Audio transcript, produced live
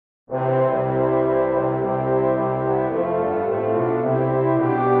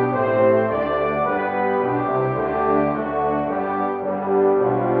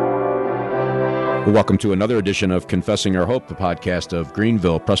Welcome to another edition of Confessing Our Hope, the podcast of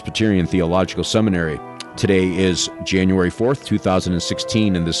Greenville Presbyterian Theological Seminary. Today is January 4th,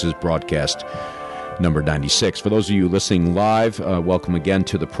 2016, and this is broadcast number 96. For those of you listening live, welcome again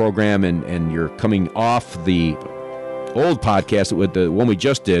to the program, and you're coming off the old podcast with the one we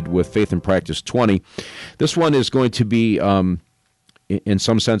just did with Faith and Practice 20. This one is going to be, in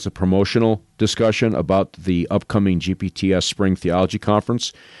some sense, a promotional discussion about the upcoming GPTS Spring Theology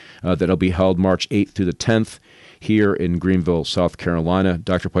Conference that'll be held March 8th through the 10th here in Greenville, South Carolina.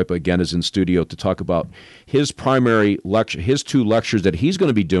 Dr. Pipa, again, is in studio to talk about his primary lecture, his two lectures that he's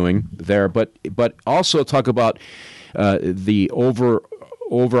going to be doing there, but also talk about the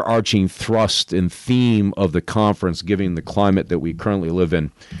overarching thrust and theme of the conference, given the climate that we currently live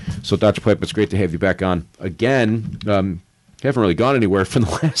in. So, Dr. Pipa, it's great to have you back on again. Haven't really gone anywhere from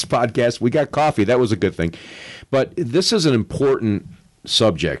the last podcast. We got coffee. That was a good thing. But this is an important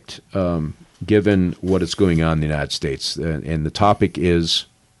subject, given what is going on in the United States. And the topic is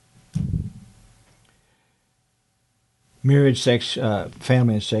marriage, sex,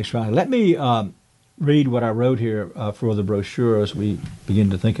 family, and sexuality. Let me read what I wrote here for the brochure as we begin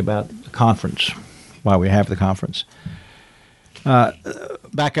to think about the conference, why we have the conference.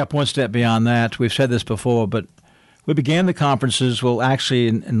 Back up one step beyond that. We've said this before, but we began the conferences, actually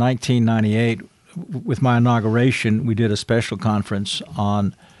in 1998, with my inauguration, we did a special conference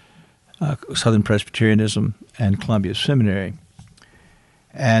on Southern Presbyterianism and Columbia Seminary.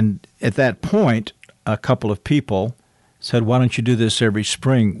 And at that point, a couple of people said, why don't you do this every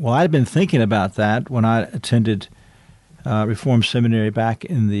spring? Well, I'd been thinking about that when I attended Reformed Seminary back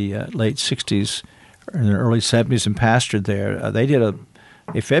in the late 60s or in the early 70s and pastored there. They did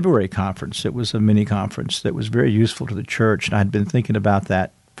a February conference. It was a mini conference that was very useful to the church, and I had been thinking about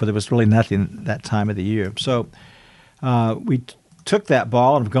that, for there was really nothing that time of the year. So we took that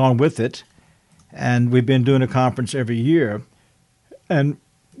ball and have gone with it, and we've been doing a conference every year. And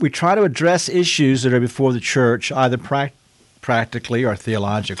we try to address issues that are before the church, either practically or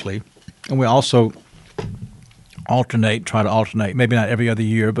theologically. And we also try to alternate, maybe not every other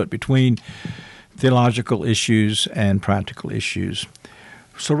year, but between theological issues and practical issues.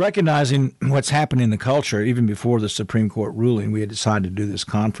 So recognizing what's happening in the culture, even before the Supreme Court ruling, we had decided to do this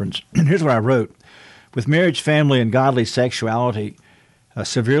conference. And here's what I wrote. With marriage, family, and godly sexuality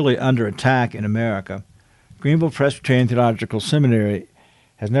severely under attack in America, Greenville Presbyterian Theological Seminary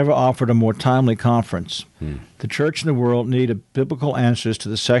has never offered a more timely conference. The church and the world need biblical answers to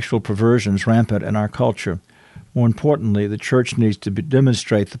the sexual perversions rampant in our culture. More importantly, the church needs to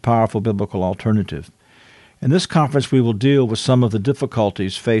demonstrate the powerful biblical alternative. In this conference, we will deal with some of the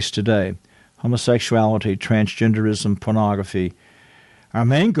difficulties faced today: homosexuality, transgenderism, pornography. Our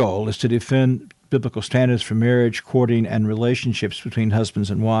main goal is to defend biblical standards for marriage, courting, and relationships between husbands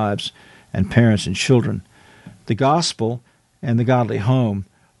and wives, and parents and children. The gospel and the godly home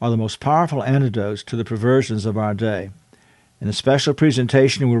are the most powerful antidotes to the perversions of our day. In a special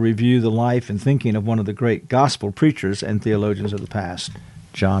presentation, we'll review the life and thinking of one of the great gospel preachers and theologians of the past,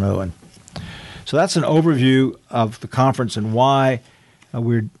 John Owen. So that's an overview of the conference and why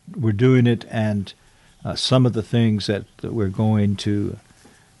we're doing it, and some of the things that we're going to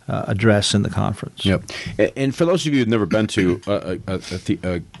address in the conference. Yep. And for those of you who've never been to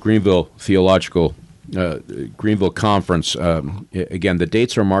a Greenville Theological Greenville Conference, again, the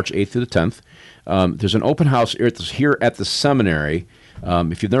dates are March 8th through the 10th. There's an open house here at the seminary.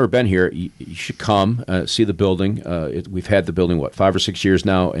 If you've never been here, you should come see the building. We've had the building, 5 or 6 years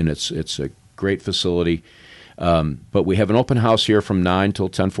now, and it's a great facility. But we have an open house here from 9 till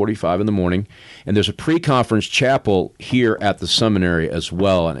 10:45 in the morning, and there's a pre-conference chapel here at the seminary as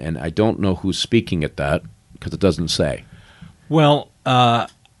well, and I don't know who's speaking at that because it doesn't say. Well,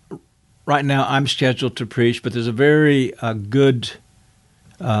 right now I'm scheduled to preach, but there's a very good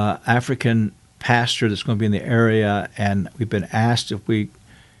African pastor that's going to be in the area, and we've been asked if we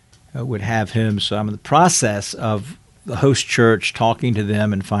would have him. So I'm in the process of the host church talking to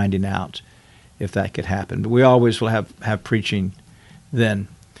them and finding out if that could happen. But we always will have preaching then.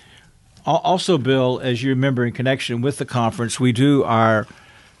 Also, Bill, as you remember, in connection with the conference, we do our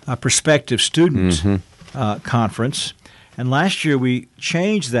prospective student conference. And last year we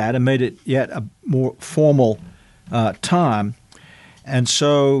changed that and made it yet a more formal time. And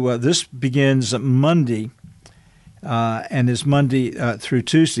so this begins Monday and is Monday through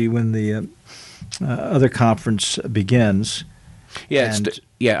Tuesday when the other conference begins.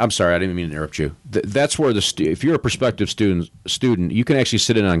 Yeah, I'm sorry, I didn't mean to interrupt you. That's where if you're a prospective student, you can actually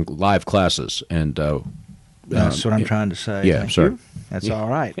sit in on live classes, and that's what I'm trying to say. Yeah, Thank sorry. you. That's all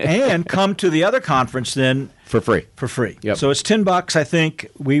right. And come to the other conference then for free. For free. Yep. So it's $10. I think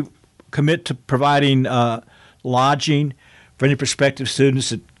we commit to providing lodging for any prospective students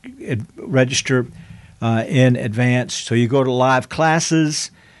that register in advance. So you go to live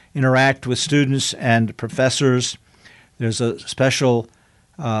classes, interact with students and professors. There's a special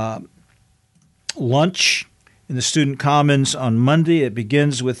lunch in the Student Commons on Monday. It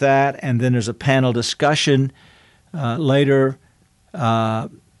begins with that, and then there's a panel discussion later where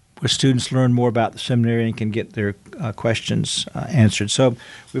students learn more about the seminary and can get their questions answered. So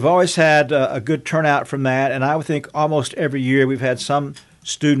we've always had a good turnout from that, and I would think almost every year we've had some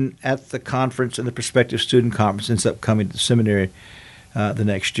student at the conference and the prospective student conference ends up coming to the seminary the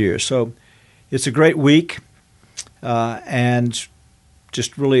next year. So it's a great week, and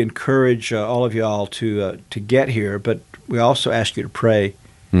just really encourage all of y'all to get here. But we also ask you to pray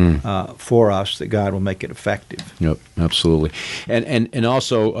for us that God will make it effective. Yep, absolutely. And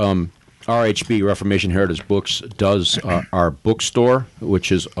also RHB, Reformation Heritage Books, does our bookstore,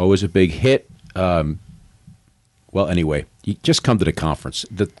 which is always a big hit. Well, anyway, you just come to the conference.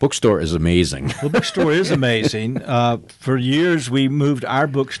 The bookstore is amazing. The bookstore is amazing. For years, we moved our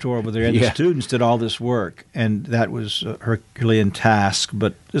bookstore over there, and the students did all this work, and that was a Herculean task.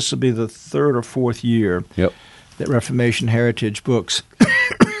 But this will be the third or fourth year that Reformation Heritage Books,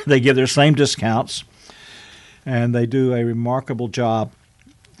 they give their same discounts, and they do a remarkable job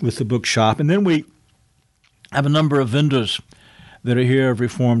with the bookshop. And then we have a number of vendors that are here of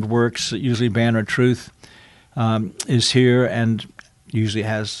Reformed works, usually Banner of Truth is here and usually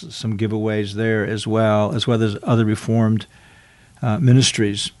has some giveaways there as well as other Reformed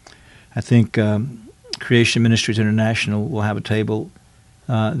ministries. I think Creation Ministries International will have a table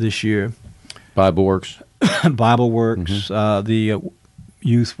this year. Bible Works. Bible Works, the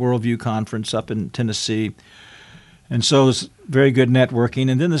Youth Worldview Conference up in Tennessee. And so it's very good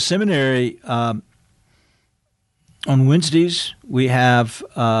networking. And then the seminary, on Wednesdays, we have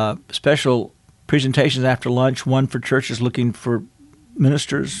special presentations after lunch, one for churches looking for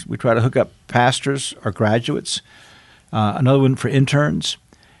ministers. We try to hook up pastors or graduates. Another one for interns.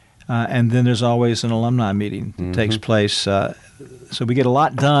 And then there's always an alumni meeting that takes place. So we get a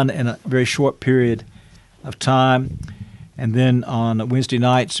lot done in a very short period of time. And then on Wednesday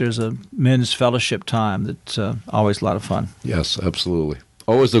nights, there's a men's fellowship time that's always a lot of fun. Yes, absolutely.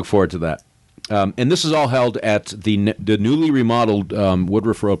 Always look forward to that. And this is all held at the newly remodeled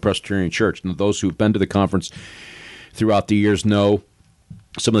Woodruff Road Presbyterian Church. And those who've been to the conference throughout the years know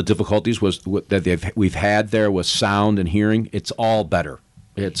some of the difficulties that we've had there with sound and hearing. It's all better.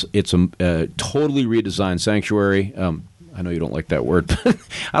 It's a totally redesigned sanctuary. I know you don't like that word, but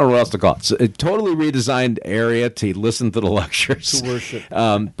I don't know what else to call it. It's a totally redesigned area to listen to the lectures. To worship.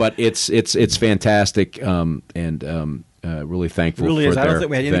 But it's fantastic, and really thankful really for is. their I don't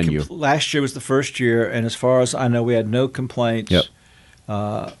think we had any venue. Last year was the first year, and as far as I know, we had no complaints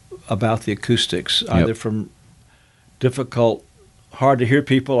about the acoustics, either from difficult, hard to hear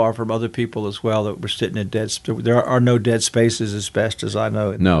people or from other people as well that were sitting in dead. There are no dead spaces, as best as I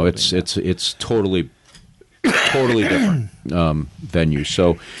know. No, it's totally different venue.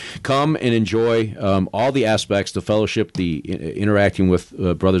 So come and enjoy all the aspects, the fellowship, the interacting with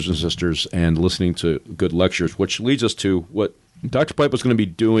brothers and sisters, and listening to good lectures, which leads us to what Dr. Pipe is going to be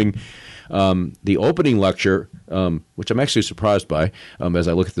doing, the opening lecture, which I'm actually surprised by as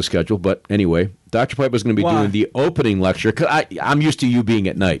I look at the schedule. But anyway, Dr. Pipe is going to be doing the opening lecture, because I'm used to you being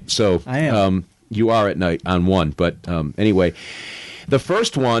at night. So I am. You are at night on one. But anyway, the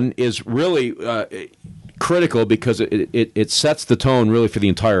first one is really critical because it sets the tone really for the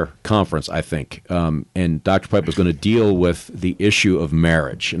entire conference, I think. And Dr. Pipe is going to deal with the issue of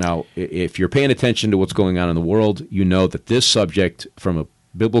marriage. Now, if you're paying attention to what's going on in the world, you know that this subject, from a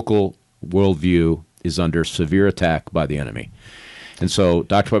biblical worldview, is under severe attack by the enemy. And so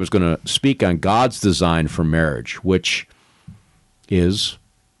Dr. Pipe is going to speak on God's design for marriage, which is...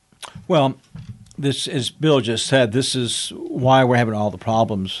 Well, this, as Bill just said, this is why we're having all the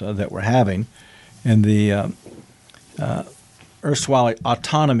problems that we're having. And the erstwhile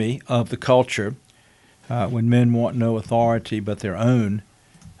autonomy of the culture, when men want no authority but their own,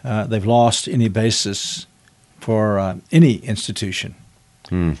 they've lost any basis for any institution.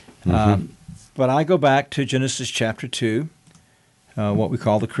 But I go back to Genesis chapter 2, what we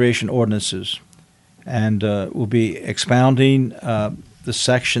call the creation ordinances, and we'll be expounding the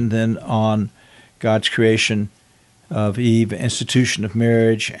section then on God's creation of Eve, institution of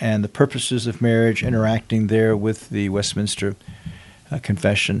marriage, and the purposes of marriage, interacting there with the Westminster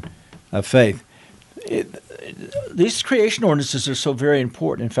Confession of Faith. These creation ordinances are so very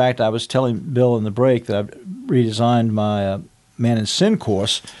important. In fact, I was telling Bill in the break that I've redesigned my Man in Sin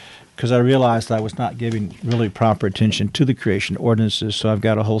course because I realized I was not giving really proper attention to the creation ordinances, so I've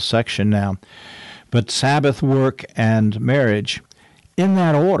got a whole section now. But Sabbath, work, and marriage in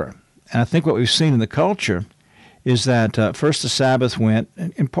that order. And I think what we've seen in the culture is that first the Sabbath went,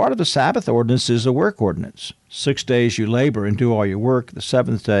 and part of the Sabbath ordinance is a work ordinance. 6 days you labor and do all your work. The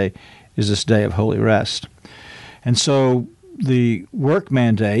seventh day is this day of holy rest. And so the work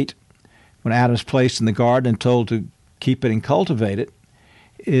mandate, when Adam's placed in the garden and told to keep it and cultivate it,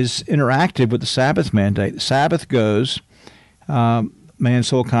 is interactive with the Sabbath mandate. The Sabbath goes, man's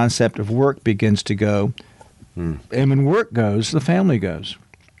whole concept of work begins to go, and when work goes, the family goes.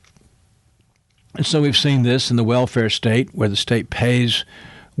 And so we've seen this in the welfare state, where the state pays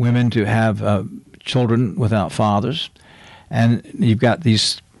women to have children without fathers. And you've got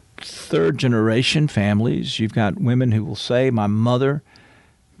these third-generation families. You've got women who will say, my mother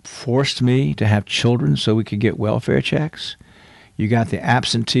forced me to have children so we could get welfare checks. You got the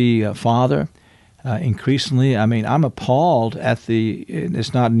absentee father. Increasingly, I mean, I'm appalled at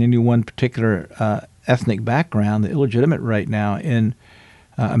it's not in any one particular ethnic background, the illegitimate rate now in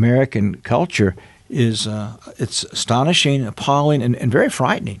American culture is it's astonishing, appalling, and very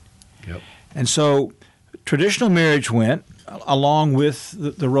frightening. Yep. And so traditional marriage went, along with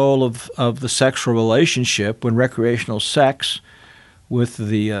the role of the sexual relationship, when recreational sex with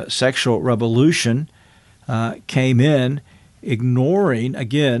the sexual revolution came in, ignoring,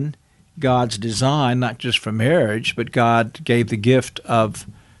 again, God's design, not just for marriage, but God gave the gift of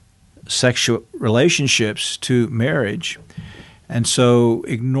sexual relationships to marriage. And so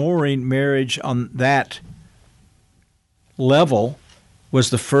ignoring marriage on that level was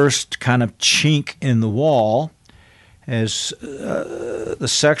the first kind of chink in the wall as the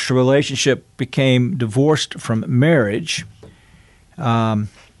sexual relationship became divorced from marriage. That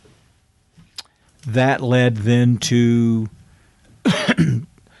led then to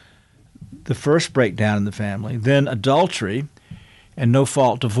the first breakdown in the family, then adultery and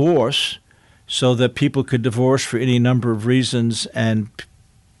no-fault divorce, so that people could divorce for any number of reasons, and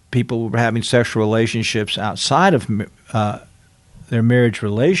people were having sexual relationships outside of their marriage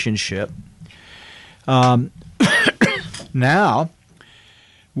relationship. Now,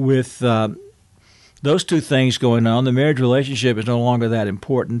 with those two things going on, the marriage relationship is no longer that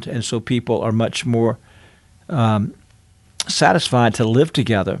important, and so people are much more satisfied to live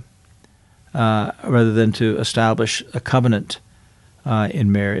together rather than to establish a covenant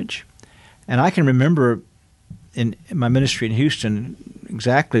in marriage. And I can remember in my ministry in Houston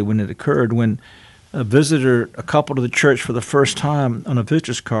exactly when it occurred, when a couple to the church for the first time on a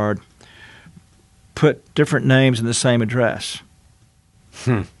visitor's card, put different names in the same address.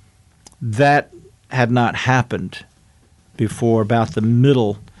 That had not happened before about the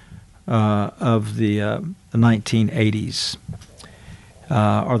middle of the 1980s.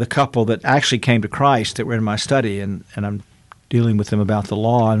 Or the couple that actually came to Christ that were in my study, and I'm dealing with them about the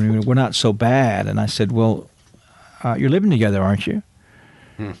law. I mean, we're not so bad. And I said, well, you're living together, aren't you?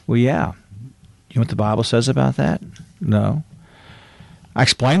 Well, yeah. You know what the Bible says about that? No. I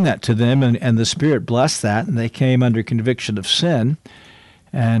explained that to them, and the Spirit blessed that, and they came under conviction of sin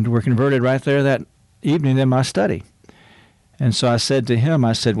and were converted right there that evening in my study. And so I said to him,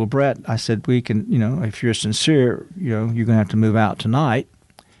 I said, well, Brett, I said, we can, if you're sincere, you're going to have to move out tonight,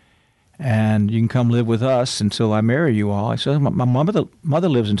 and you can come live with us until I marry you all. I said, my mother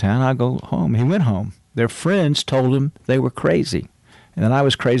lives in town. I'll go home. He went home. Their friends told him they were crazy, and that I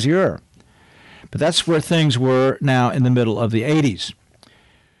was crazier. But that's where things were now in the middle of the 80s.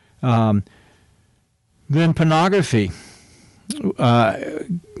 Then pornography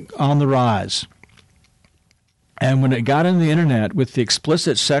on the rise. And when it got in the internet with the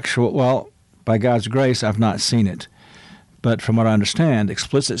explicit sexual, well, by God's grace, I've not seen it. But from what I understand,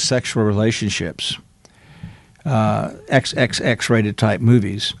 explicit sexual relationships, XXX rated type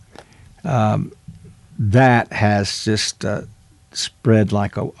movies, that has just spread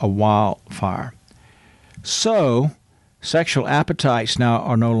like a wildfire. So sexual appetites now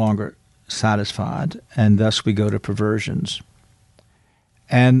are no longer satisfied, and thus we go to perversions.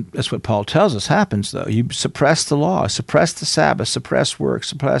 And that's what Paul tells us happens, though. You suppress the law, suppress the Sabbath, suppress work,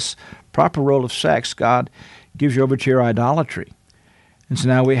 suppress proper role of sex. God gives you over to your idolatry. And so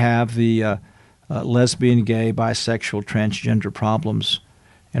now we have the lesbian, gay, bisexual, transgender problems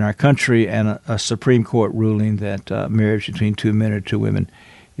in our country, and a Supreme Court ruling that marriage between two men or two women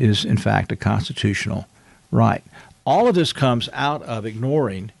is, in fact, a constitutional right. All of this comes out of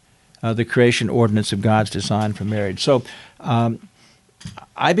ignoring the creation ordinance of God's design for marriage. So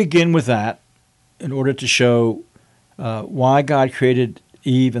I begin with that in order to show why God created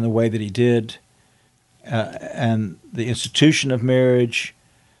Eve in the way that he did, and the institution of marriage,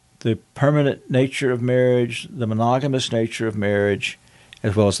 the permanent nature of marriage, the monogamous nature of marriage,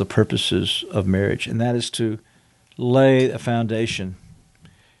 as well as the purposes of marriage, and that is to lay a foundation.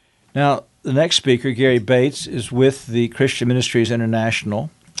 Now, the next speaker, Gary Bates, is with the Christian Ministries International,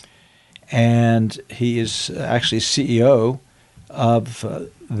 and he is actually CEO of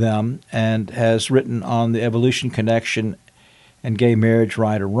them and has written on the evolution connection and gay marriage,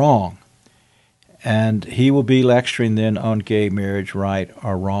 right or wrong. And he will be lecturing then on gay marriage, right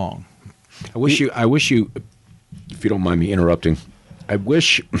or wrong. I wish you, if you don't mind me interrupting, I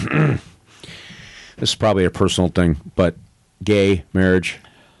wish, this is probably a personal thing, but gay marriage,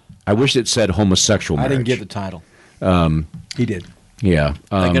 I wish it said homosexual marriage. I didn't get the title. He did. Yeah.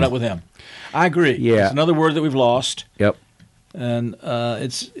 Take it up with him. I agree. Yeah. It's another word that we've lost. Yep. And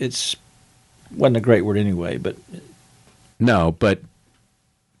it's wasn't a great word anyway, but no, but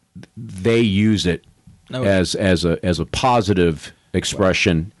they use it as a positive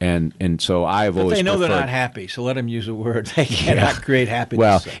expression, and so I've always. They know preferred, they're not happy, so let them use a word. They cannot create happiness.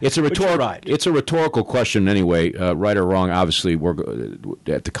 Well, it's a It's a rhetorical question anyway, right or wrong. Obviously, we're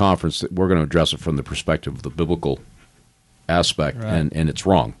at the conference. We're going to address it from the perspective of the biblical aspect, right. and it's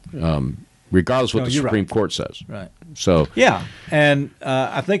wrong, regardless what the Supreme Court says. Right. So yeah, and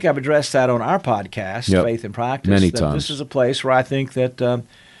I think I've addressed that on our podcast, Faith and Practice. Many times. This is a place where I think that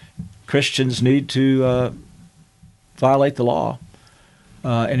Christians need to violate the law in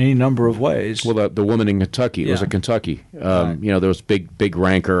any number of ways. Well, the woman in Kentucky, it was a Kentucky. Right. There was big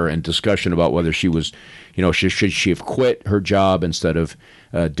rancor and discussion about whether she was, should she have quit her job instead of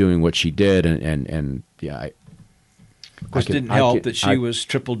doing what she did, and yeah. Of course, it didn't help that she was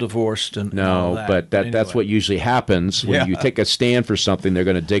triple divorced and all that. But anyway. That's what usually happens when you take a stand for something. They're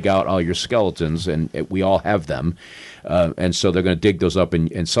going to dig out all your skeletons, and we all have them, and so they're going to dig those up,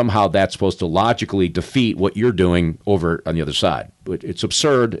 and somehow that's supposed to logically defeat what you're doing over on the other side. But it's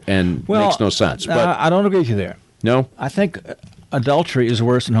absurd and makes no sense. But I don't agree with you there. No, I think adultery is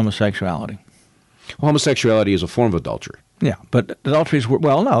worse than homosexuality. Well, homosexuality is a form of adultery. Yeah, but adultery is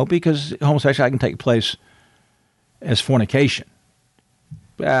no, because homosexuality can take place as fornication.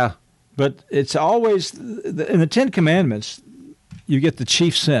 Yeah. But it's always, in the Ten Commandments, you get the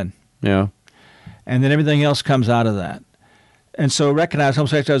chief sin. Yeah. And then everything else comes out of that. And so recognize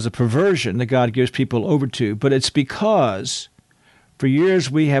homosexuality as a perversion that God gives people over to. But it's because for years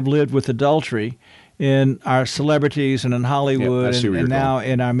we have lived with adultery in our celebrities and in Hollywood and now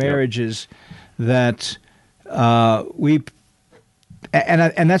in our marriages that we...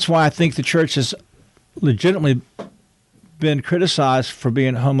 And that's why I think the church has legitimately been criticized for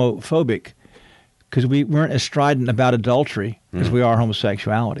being homophobic, because we weren't as strident about adultery as we are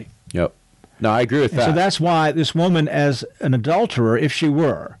homosexuality. Yep. No, I agree with that. So that's why this woman, as an adulterer, if she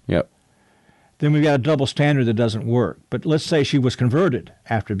were, then we've got a double standard that doesn't work. But let's say she was converted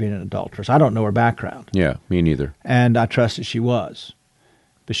after being an adulteress. I don't know her background. Yeah, me neither. And I trust that she was.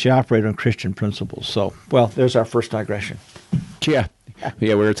 But she operated on Christian principles. So, well, there's our first digression. Yeah.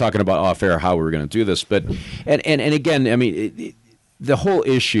 Yeah, we were talking about off air how we were going to do this, but and again, I mean, the whole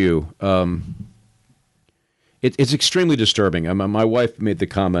issue, it's extremely disturbing. My wife made the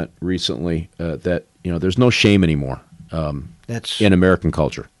comment recently that there's no shame anymore in American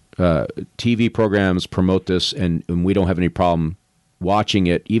culture. TV programs promote this, and we don't have any problem watching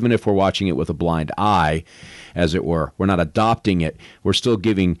it, even if we're watching it with a blind eye, as it were. We're not adopting it. We're still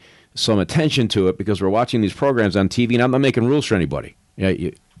giving some attention to it because we're watching these programs on TV, and I'm not making rules for anybody.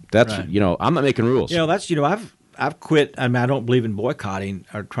 Yeah, that's right. I'm not making rules. I've quit. I mean, I don't believe in boycotting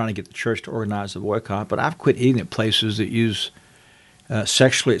or trying to get the church to organize a boycott, but I've quit eating at places that use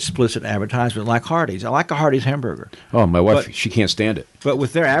sexually explicit advertisement, like Hardee's. I like a Hardee's hamburger. Oh, my wife, she can't stand it. But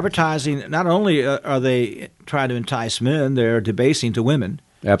with their advertising, not only are they trying to entice men, they're debasing to women.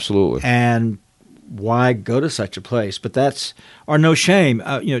 Absolutely. And why go to such a place? But or no shame.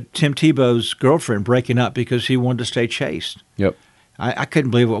 Tim Tebow's girlfriend breaking up because he wanted to stay chaste. Yep. I couldn't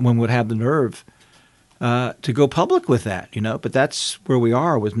believe a woman would have the nerve to go public with that, But that's where we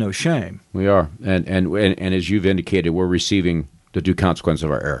are with no shame. We are, and as you've indicated, we're receiving the due consequence of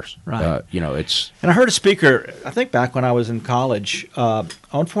our errors. Right. It's. And I heard a speaker, I think back when I was in college,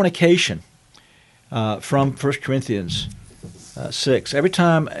 on fornication from 1 Corinthians 6. Every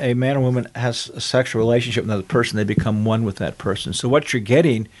time a man or woman has a sexual relationship with another person, they become one with that person. So what you're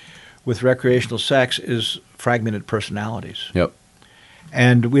getting with recreational sex is fragmented personalities. Yep.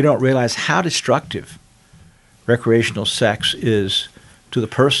 And we don't realize how destructive recreational sex is to the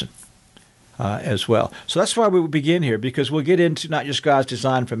person as well. So that's why we will begin here, because we'll get into not just God's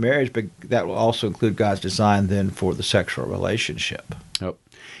design for marriage, but that will also include God's design then for the sexual relationship. Yep.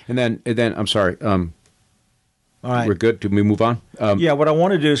 And then I'm sorry. All right. We're good. Can we move on? Yeah, what I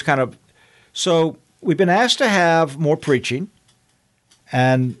want to do is so we've been asked to have more preaching,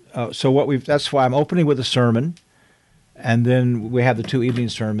 and that's why I'm opening with a sermon, and then we have the 2 evening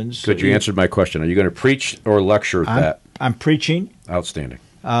sermons. Good. You answered my question. Are you going to preach or lecture that? I'm preaching. Outstanding.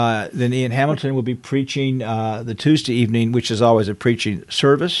 Then Ian Hamilton will be preaching the Tuesday evening, which is always a preaching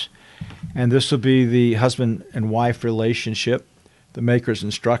service, and this will be the husband and wife relationship, the Maker's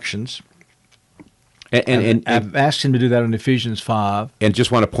instructions. And I've asked him to do that in Ephesians 5. And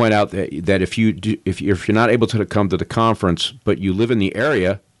just want to point out that if you're not able to come to the conference, but you live in the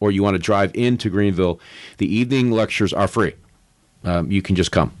area or you want to drive into Greenville, the evening lectures are free. You can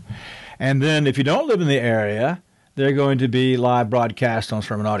just come. And then if you don't live in the area, they're going to be live broadcast on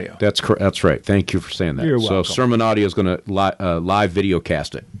Sermon Audio. That's right. Thank you for saying that. You're welcome. So Sermon Audio is going to live video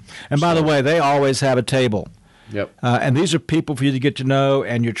cast it. And by the way, they always have a table. Yep. And these are people for you to get to know,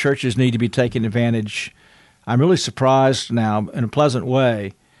 and your churches need to be taking advantage. I'm really surprised now, in a pleasant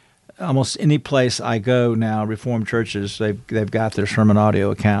way, almost any place I go now, Reformed churches, they've got their Sermon Audio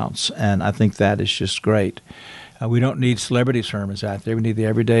accounts, and I think that is just great. We don't need celebrity sermons out there. We need the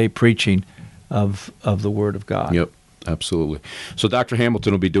everyday preaching of the Word of God. Yep, absolutely. So Dr.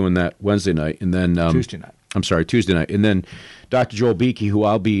 Hamilton will be doing that Wednesday night, and then Tuesday night. I'm sorry, Tuesday night, and then Dr. Joel Beakey, who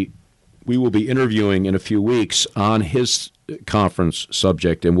we will be interviewing in a few weeks on his conference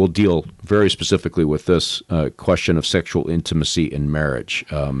subject, and we'll deal very specifically with this question of sexual intimacy in marriage.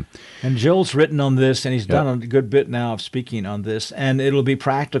 And Joel's written on this, and he's done a good bit now of speaking on this, and it'll be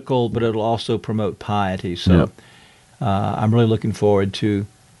practical, but it'll also promote piety. So I'm really looking forward to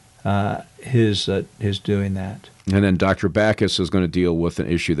his doing that. And then Dr. Backus is going to deal with an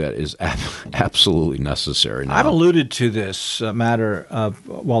issue that is absolutely necessary now. I've alluded to this matter a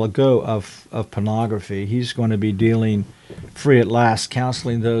while ago of pornography. He's going to be dealing free at last,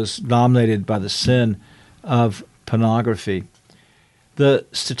 counseling those dominated by the sin of pornography. The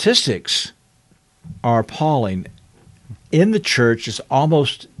statistics are appalling. In the church, it's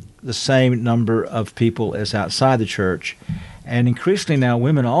almost the same number of people as outside the church. And increasingly now,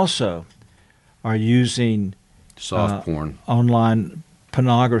 women also are using soft porn, online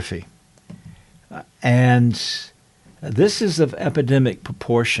pornography. And this is of epidemic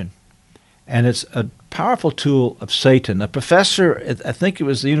proportion. And it's a powerful tool of Satan. A professor, I think it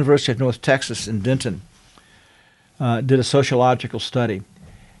was the University of North Texas in Denton, did a sociological study.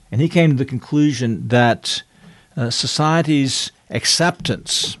 And he came to the conclusion that society's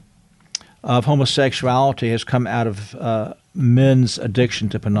acceptance of homosexuality has come out of men's addiction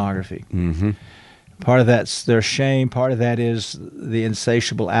to pornography. Mm-hmm. Part of that's their shame. Part of that is the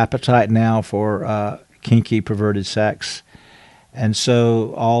insatiable appetite now for kinky, perverted sex. And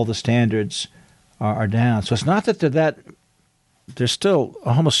so all the standards are down. So it's not that there's still,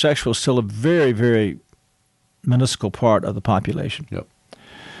 a homosexual is still a very, very minuscule part of the population. Yep.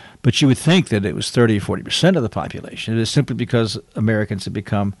 But you would think that it was 30 or 40% of the population. It is simply because Americans have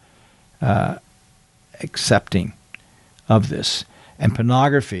become accepting of this. And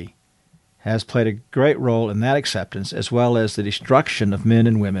pornography has played a great role in that acceptance, as well as the destruction of men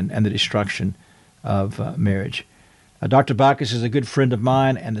and women and the destruction of marriage. Dr. Backus is a good friend of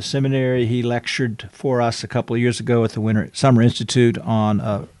mine and the seminary. He lectured for us a couple of years ago at the Summer Institute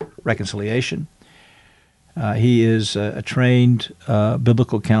on reconciliation. He is a trained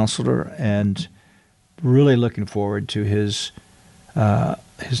biblical counselor, and really looking forward to his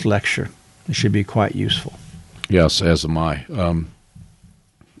lecture. It should be quite useful. Yes, as am I.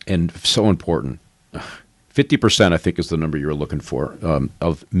 And so important. 50%, I think, is the number you're looking for,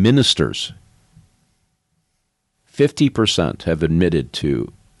 of ministers. 50% have admitted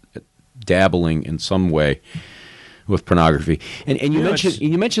to dabbling in some way with pornography. And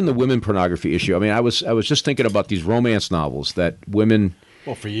you mentioned the women pornography issue. I mean, I was just thinking about these romance novels that women,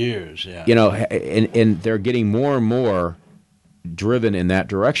 well, for years, yeah, and they're getting more and more driven in that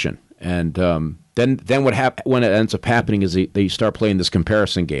direction. And then when it ends up happening is they start playing this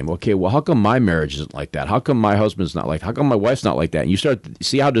comparison game. Okay, well, how come my marriage isn't like that? How come my husband's not like that? How come my wife's not like that? And you start to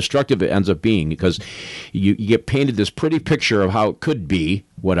see how destructive it ends up being, because you get painted this pretty picture of how it could be,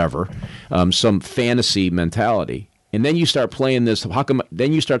 whatever, some fantasy mentality. And then you start playing this,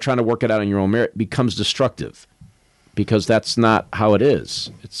 then you start trying to work it out in your own marriage. It becomes destructive, because that's not how it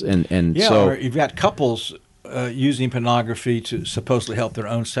is. Or you've got couples using pornography to supposedly help their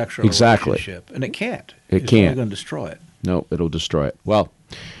own sexual relationship. And it can't. It's only going to destroy it. No, it'll destroy it. Well,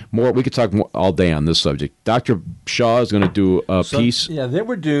 we could talk more all day on this subject. Dr. Shaw is going to do a piece. Yeah, then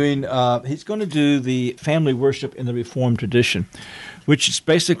we're doing, he's going to do the family worship in the Reformed tradition, which has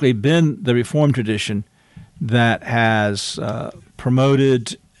basically been the Reformed tradition that has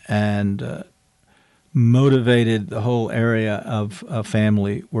promoted and motivated the whole area of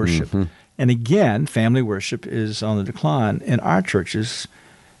family worship. Mm-hmm. And again, family worship is on the decline in our churches,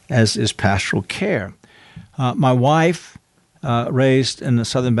 as is pastoral care. My wife, raised in the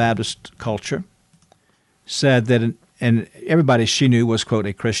Southern Baptist culture, said that, and everybody she knew was, quote,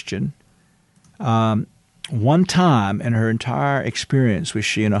 a Christian. One time in her entire experience was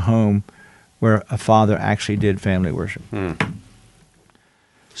she in a home where a father actually did family worship.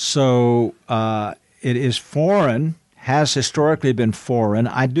 So it is foreign, has historically been foreign.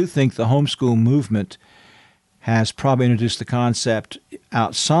 I do think the homeschool movement has probably introduced the concept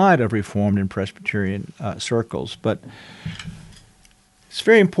outside of Reformed and Presbyterian circles, but it's a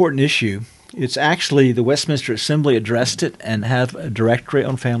very important issue. It's actually, the Westminster Assembly addressed it and have a directory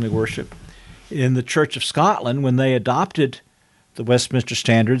on family worship. In the Church of Scotland, when they adopted the Westminster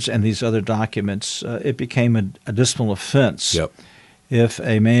Standards and these other documents, it became a disciplinal offense. Yep. If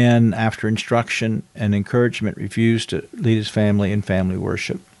a man, after instruction and encouragement, refused to lead his family in family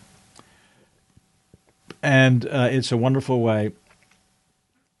worship. And it's a wonderful way.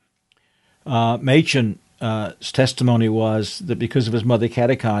 Machen's testimony was that because of his mother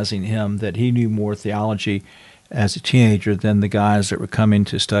catechizing him, that he knew more theology as a teenager than the guys that were coming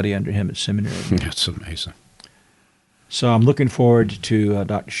to study under him at seminary. That's amazing. So I'm looking forward to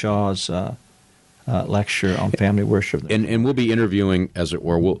Dr. Shaw's lecture on family worship. And we'll be interviewing, as it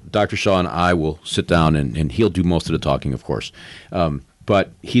were. Dr. Shaw and I will sit down, and he'll do most of the talking, of course.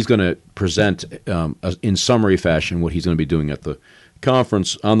 But he's going to present in summary fashion what he's going to be doing at the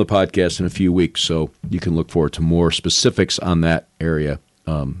conference on the podcast in a few weeks. So you can look forward to more specifics on that area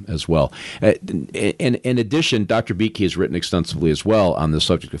as well. In addition, Dr. Beeke has written extensively as well on the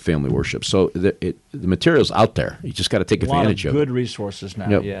subject of family worship. So the material's out there. You just got to take advantage of it. A lot of good resources now,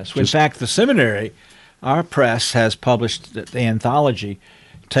 Yep. yes. In fact, the seminary, our press has published the anthology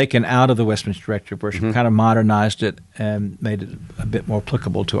taken out of the Westminster Directory of Worship, kind of modernized it and made it a bit more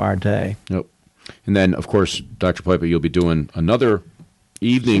applicable to our day. Yep. And then, of course, Dr. Piper, you'll be doing another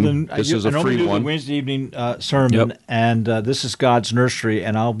evening. This is a free one. Wednesday evening sermon, and this is God's Nursery,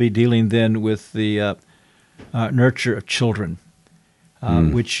 and I'll be dealing then with the nurture of children,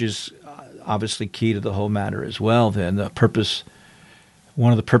 which is obviously key to the whole matter as well. Then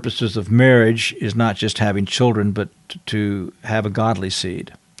one of the purposes of marriage is not just having children, but to have a godly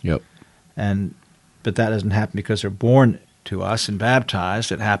seed. Yep. But that doesn't happen because they're born to us and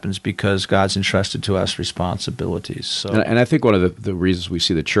baptized. It happens because God's entrusted to us responsibilities. So, and I think one of the reasons we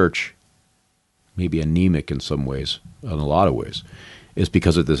see the church maybe anemic in some ways, in a lot of ways, is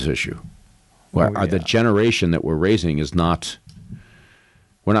because of this issue. The generation that we're raising is not,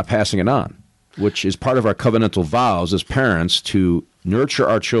 we're not passing it on, which is part of our covenantal vows as parents to nurture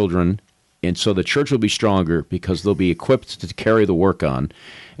our children, and so the church will be stronger because they'll be equipped to carry the work on,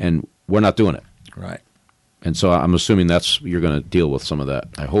 and we're not doing it. Right. And so I'm assuming you're going to deal with some of that,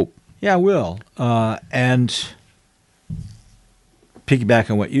 I hope. Yeah, I will. And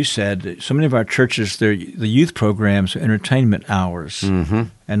piggyback on what you said, so many of our churches, the youth programs are entertainment hours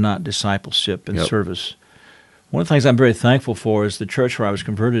and not discipleship and service. One of the things I'm very thankful for is the church where I was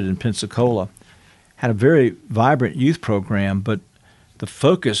converted in Pensacola had a very vibrant youth program, but the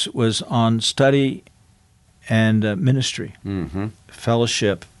focus was on study and ministry,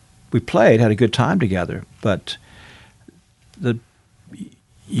 fellowship. We played, had a good time together, but the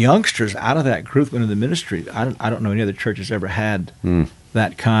youngsters out of that group went into the ministry. I don't know any other church has ever had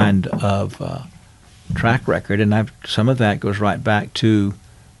that kind of track record, and some of that goes right back to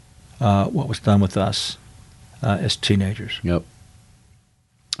what was done with us as teenagers. Yep.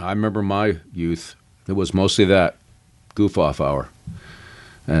 I remember my youth. It was mostly that goof-off hour.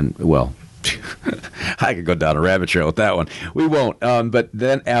 And, well, I could go down a rabbit trail with that one. We won't. But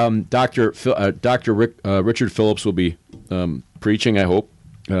then Dr. Richard Phillips will be preaching, I hope,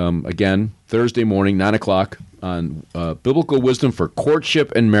 again, Thursday morning, 9 o'clock, on biblical wisdom for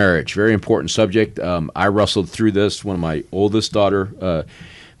courtship and marriage. Very important subject. I wrestled through this when my oldest daughter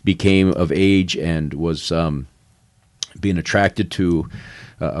became of age and was being attracted to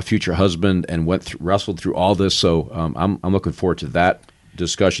a future husband, and wrestled through all this. So I'm looking forward to that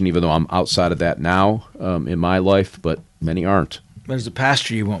discussion, even though I'm outside of that now in my life, but many aren't. But as a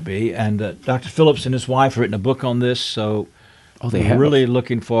pastor, you won't be. And Dr. Phillips and his wife have written a book on this, so they have. Really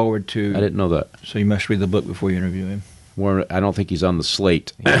looking forward to. I didn't know that. So you must read the book before you interview him. I don't think he's on the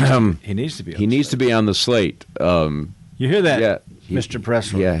slate. He needs to be. He needs to be on the slate. You hear that, yeah, Mr.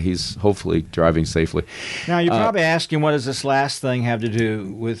 Pressler? Yeah, he's hopefully driving safely. Now, you're probably asking, what does this last thing have to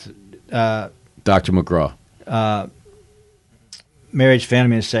do with Dr. McGraw? marriage,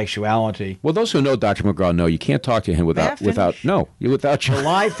 family, and sexuality. Well, those who know Dr. McGraw know you can't talk to him without The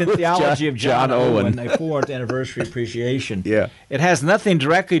Life and Theology of John Owen, a 4th anniversary appreciation. Yeah. It has nothing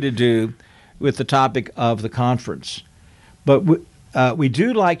directly to do with the topic of the conference, but we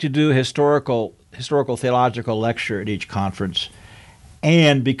do like to do a historical theological lecture at each conference,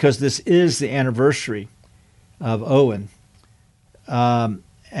 and because this is the anniversary of Owen,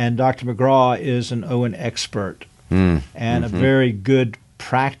 and Dr. McGraw is an Owen expert and a very good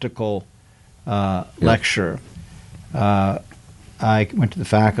practical lecturer. I went to the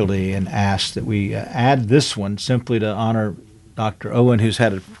faculty and asked that we add this one simply to honor Dr. Owen, who's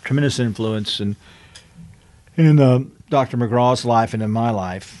had a tremendous influence in Dr. McGraw's life and in my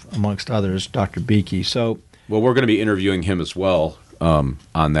life, amongst others, Dr. Beakey. So, well, we're going to be interviewing him as well on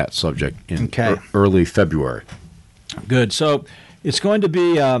that subject in early February. Good. So it's going to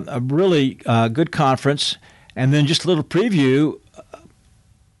be a really good conference. And then just a little preview,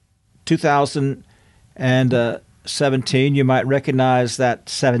 2017, you might recognize that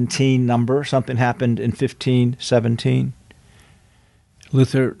 17 number. Something happened in 1517.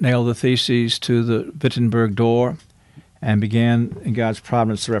 Luther nailed the theses to the Wittenberg door and began, in God's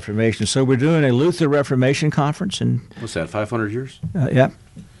providence, the Reformation. So we're doing a Luther Reformation conference. What's that, 500 years? Yeah.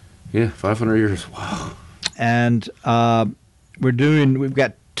 Yeah, 500 years. Wow. And we've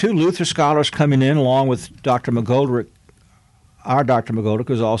got 2 Luther scholars coming in, along with Dr. McGoldrick, our Dr. McGoldrick,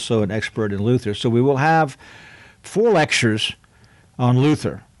 who's also an expert in Luther. So we will have 4 lectures on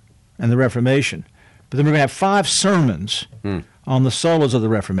Luther and the Reformation. But then we're going to have 5 sermons on the solas of the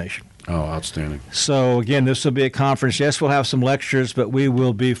Reformation. Oh, outstanding. So, again, this will be a conference. Yes, we'll have some lectures, but we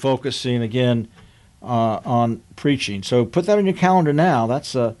will be focusing, again, on preaching. So put that on your calendar now.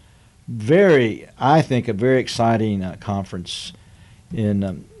 That's a very exciting conference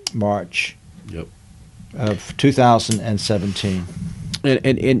in March of 2017.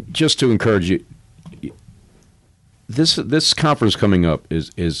 And just to encourage you, this conference coming up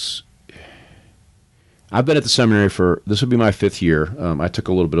is I've been at the seminary this will be my 5th year. I took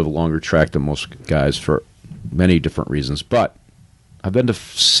a little bit of a longer track than most guys for many different reasons, but I've been to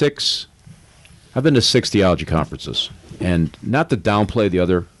 6 theology conferences, and not to downplay the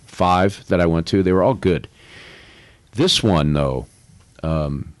other 5 that I went to. They were all good. This one, though,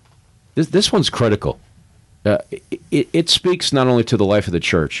 this one's critical. It speaks not only to the life of the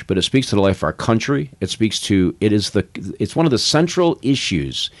church, but it speaks to the life of our country. It's one of the central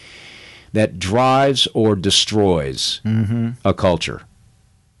issues that drives or destroys a culture.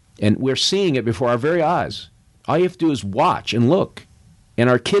 And we're seeing it before our very eyes. All you have to do is watch and look. And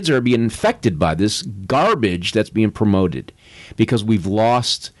our kids are being infected by this garbage that's being promoted because we've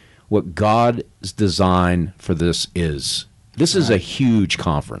lost what God's design for this is. This is a huge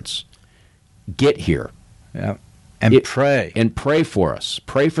conference. Get here. Yeah. And pray. And pray for us.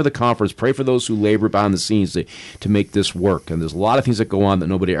 Pray for the conference. Pray for those who labor behind the scenes to make this work. And there's a lot of things that go on that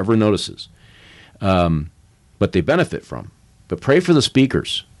nobody ever notices, but they benefit from. But pray for the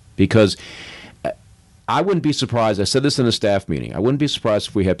speakers, because I wouldn't be surprised. I said this in a staff meeting. I wouldn't be surprised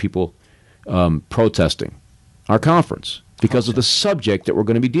if we had people protesting our conference because of the subject that we're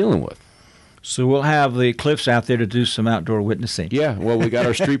going to be dealing with. So we'll have the Cliffs out there to do some outdoor witnessing. Yeah, well, we got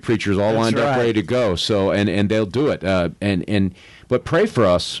our street preachers all lined up, ready to go. So, and they'll do it. But pray for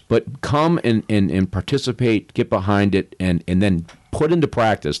us. But come and participate, get behind it, and then put into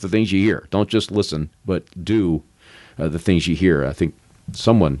practice the things you hear. Don't just listen, but do the things you hear. I think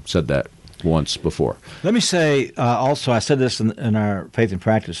someone said that once before. Let me say also, I said this in our Faith and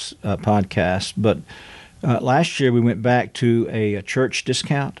Practice podcast, but last year we went back to a church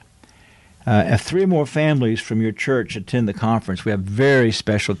discount. If 3 or more families from your church attend the conference, we have very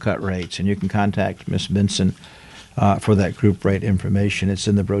special cut rates, and you can contact Ms. Benson for that group rate information. It's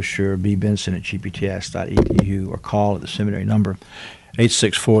in the brochure, bbenson@gpts.edu, or call at the seminary number,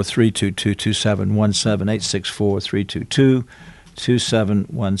 864-322-2717,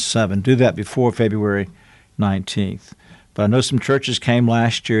 864-322-2717. Do that before February 19th. But I know some churches came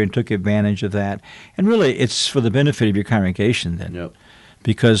last year and took advantage of that. And really, it's for the benefit of your congregation then. Yep.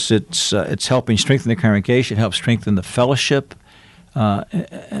 Because it's helping strengthen the congregation, helps strengthen the fellowship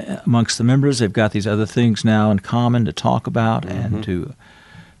amongst the members. They've got these other things now in common to talk about and to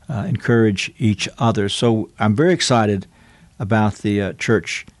encourage each other. So I'm very excited about the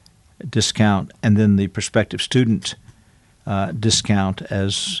church discount and then the prospective student discount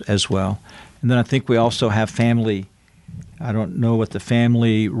as well. And then I think we also have family. I don't know what the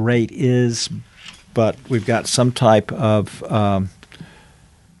family rate is, but we've got some type of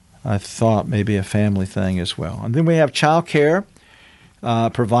I thought maybe a family thing as well. And then we have child care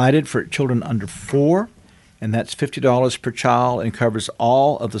provided for children under 4, and that's $50 per child and covers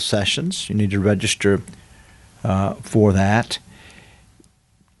all of the sessions. You need to register for that.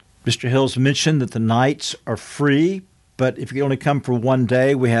 Mr. Hills mentioned that the nights are free, but if you only come for one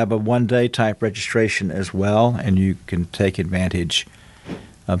day, we have a one-day type registration as well, and you can take advantage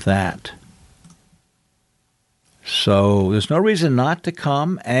of that. So there's no reason not to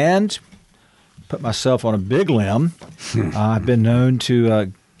come, and put myself on a big limb. I've been known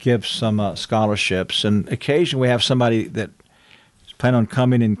to give some scholarships, and occasionally we have somebody that is planning on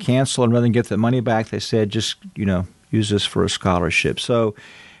coming and cancel, and rather than get the money back, they said just, use this for a scholarship. So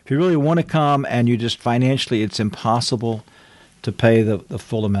if you really want to come and you just financially it's impossible to pay the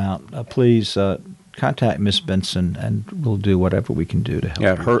full amount, please contact Miss Benson, and we'll do whatever we can do to help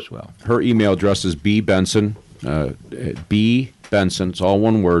you as well. Her email address is bbenson, bbenson, it's all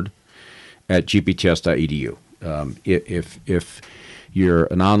one word, at gpts.edu. If you're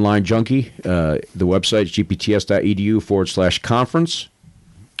an online junkie, the website is gpts.edu/conference,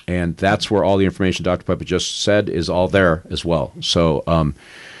 and that's where all the information Dr. Piper just said is all there as well. So,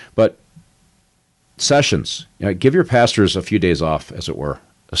 but sessions, give your pastors a few days off, as it were,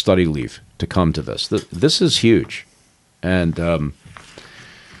 a study leave to come to this. This is huge. And, well,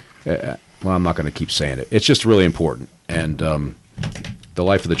 I'm not going to keep saying it. It's just really important. And the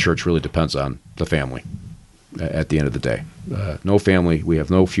life of the church really depends on the family at the end of the day. No family, we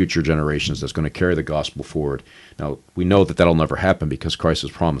have no future generations that's going to carry the gospel forward. Now, we know that that'll never happen because Christ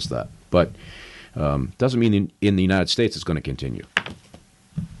has promised that. But doesn't mean in the United States it's going to continue.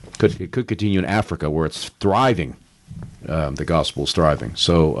 It could continue in Africa where it's thriving. The gospel is thriving.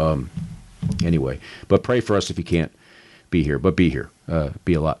 So anyway, but pray for us if you can't be here. But be here.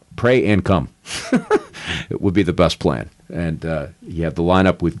 Be a lot. Pray and come. It would be the best plan. And you have the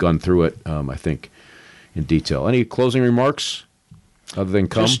lineup. We've gone through it, I think, in detail. Any closing remarks other than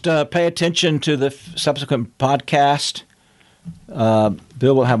come? Just pay attention to the subsequent podcast.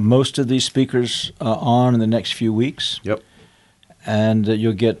 Bill will have most of these speakers on in the next few weeks. Yep. And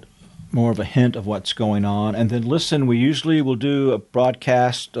you'll get more of a hint of what's going on. And then listen, we usually will do a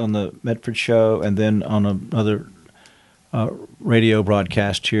broadcast on the Medford show and then on another radio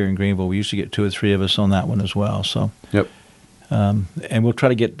broadcast here in Greenville. We usually get 2 or 3 of us on that one as well. So, yep. And we'll try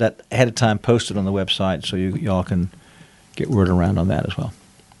to get that ahead of time posted on the website so y'all can get word around on that as well.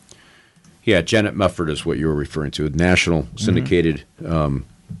 Yeah, Janet Mefford is what you were referring to, a national syndicated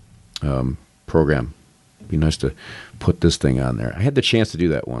program. It'd be nice to put this thing on there. I had the chance to do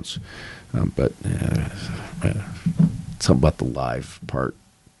that once, but something about the live part,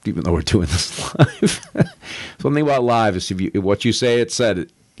 even though we're doing this live. Something about live is what you say, it's said.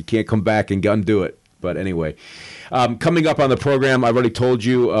 You can't come back and undo it. But anyway, coming up on the program, I've already told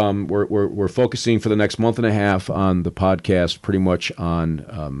you we're focusing for the next month and a half on the podcast pretty much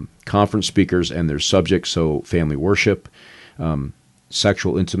on conference speakers and their subjects, so family worship,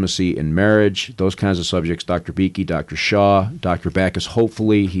 sexual intimacy in marriage, those kinds of subjects. Dr. Beakey, Dr. Shaw, Dr. Backus,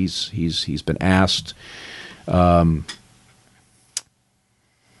 hopefully he's been asked. Dr.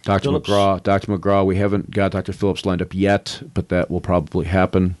 McGraw, we haven't got Dr. Phillips lined up yet, but that will probably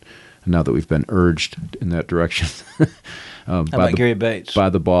happen now that we've been urged in that direction. How about Gary Bates?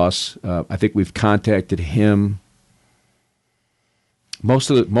 By the boss. I think we've contacted him. Most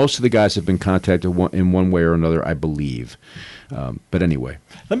of the guys have been contacted in one way or another, I believe. But anyway.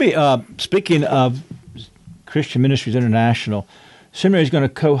 Let me, speaking of Christian Ministries International, Seminary is going to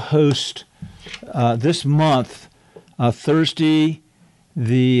co-host this month, Thursday,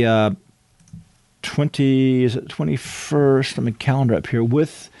 the 21st, let me calendar up here,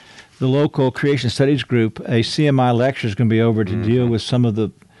 with the local Creation Studies group. A CMI lecture is going to be over to deal with some of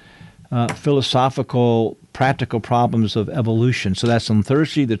the philosophical, practical problems of evolution. So that's on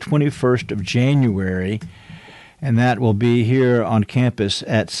Thursday, the 21st of January, and that will be here on campus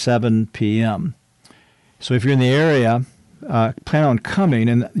at 7 p.m. So if you're in the area, plan on coming,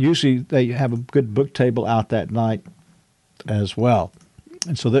 and usually they have a good book table out that night as well.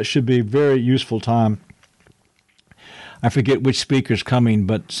 And so that should be a very useful time. I forget which speaker's coming,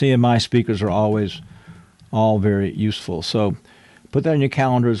 but CMI speakers are always all very useful. So put that on your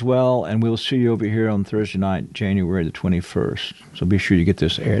calendar as well, and we'll see you over here on Thursday night, January the 21st. So be sure you get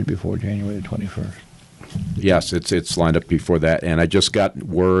this aired before January the 21st. Yes, it's lined up before that, and I just got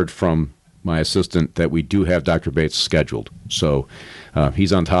word from my assistant that we do have Dr. Bates scheduled. So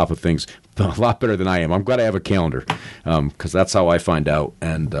he's on top of things a lot better than I am. I'm glad I have a calendar because that's how I find out.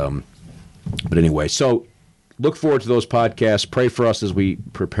 And but anyway, so look forward to those podcasts. Pray for us as we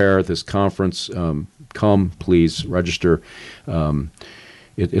prepare this conference. Come, please, register.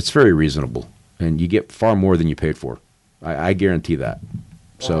 It's very reasonable, and you get far more than you paid for. I guarantee that.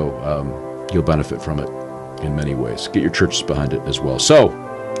 So you'll benefit from it. in many ways. Get your churches behind it as well. So,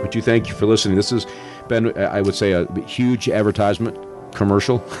 would you thank you for listening. This has been, I would say, a huge advertisement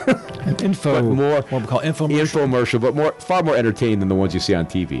commercial. An info, but more, what we call infomercial. but far more entertaining than the ones you see on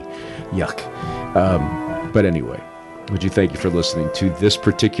TV. Yuck. But anyway, would you thank you for listening to this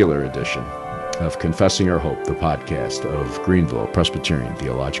particular edition of Confessing Our Hope, the podcast of Greenville Presbyterian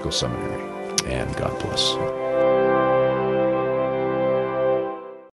Theological Seminary. And God bless.